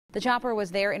The chopper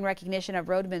was there in recognition of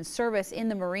Rodeman's service in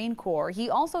the Marine Corps. He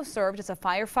also served as a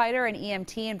firefighter and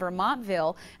EMT in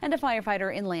Vermontville and a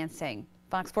firefighter in Lansing.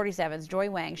 Fox 47's Joy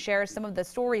Wang shares some of the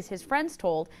stories his friends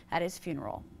told at his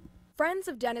funeral. Friends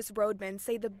of Dennis Rodeman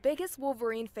say the biggest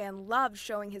Wolverine fan loved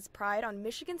showing his pride on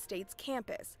Michigan State's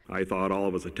campus. I thought all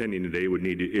of us attending today would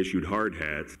need issued hard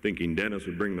hats, thinking Dennis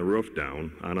would bring the roof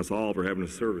down on us all for having a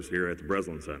service here at the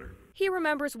Breslin Center. He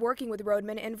remembers working with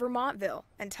Rodeman in Vermontville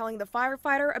and telling the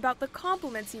firefighter about the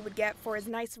compliments he would get for his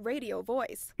nice radio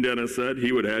voice. Dennis said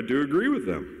he would have to agree with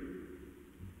them.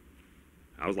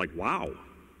 I was like, wow.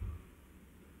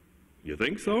 You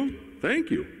think so? Thank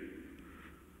you.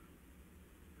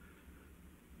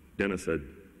 Dennis said,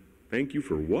 thank you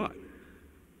for what?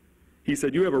 He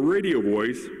said, you have a radio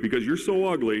voice because you're so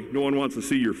ugly, no one wants to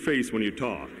see your face when you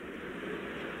talk.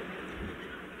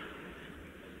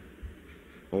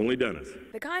 Only Dennis.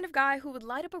 The kind of guy who would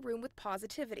light up a room with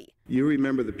positivity. You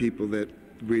remember the people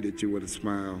that greeted you with a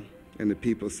smile, and the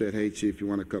people said, hey, Chief, you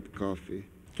want a cup of coffee?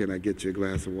 Can I get you a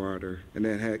glass of water? And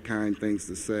that had kind things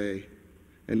to say.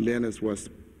 And Dennis was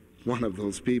one of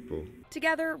those people.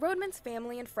 Together, Rodeman's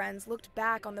family and friends looked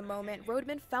back on the moment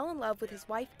Rodeman fell in love with his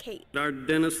wife, Kate. Our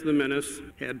Dennis the Menace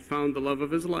had found the love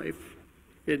of his life,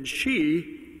 and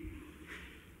she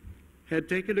had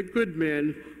taken a good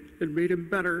man and made him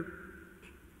better.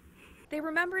 They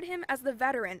remembered him as the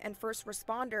veteran and first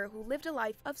responder who lived a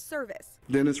life of service.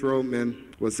 Dennis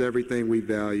Rodeman was everything we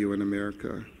value in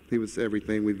America. He was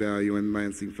everything we value in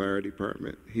Lansing Fire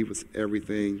Department. He was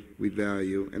everything we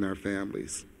value in our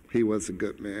families. He was a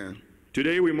good man.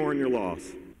 Today we mourn your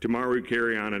loss. Tomorrow we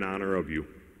carry on in honor of you.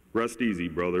 Rest easy,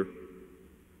 brother.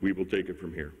 We will take it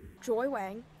from here. Joy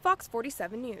Wang, Fox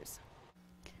 47 News.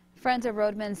 Friends of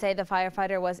Rodeman say the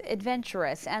firefighter was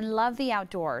adventurous and loved the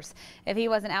outdoors. If he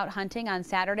wasn't out hunting on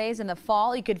Saturdays in the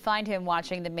fall, you could find him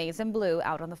watching the maize and blue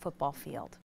out on the football field.